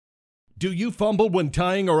Do you fumble when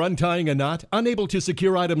tying or untying a knot, unable to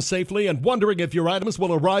secure items safely and wondering if your items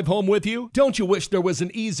will arrive home with you? Don't you wish there was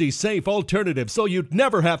an easy, safe alternative so you'd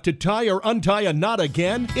never have to tie or untie a knot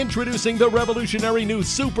again? Introducing the revolutionary new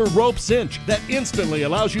Super Rope Cinch that instantly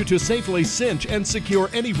allows you to safely cinch and secure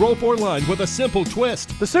any rope or line with a simple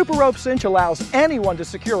twist. The Super Rope Cinch allows anyone to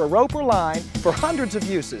secure a rope or line for hundreds of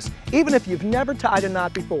uses, even if you've never tied a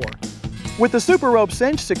knot before. With the Super Rope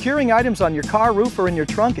Cinch, securing items on your car roof or in your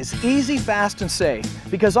trunk is easy, fast, and safe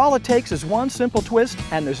because all it takes is one simple twist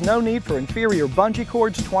and there's no need for inferior bungee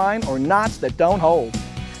cords, twine, or knots that don't hold.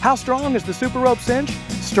 How strong is the Super Rope Cinch?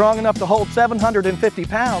 Strong enough to hold 750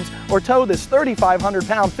 pounds or tow this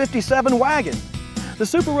 3,500-pound 57 wagon. The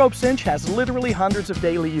Super Rope Cinch has literally hundreds of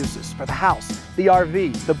daily uses for the house, the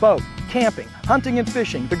RV, the boat, camping, hunting and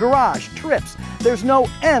fishing, the garage, trips. There's no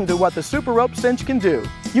end to what the Super Rope Cinch can do.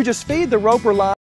 You just feed the rope or line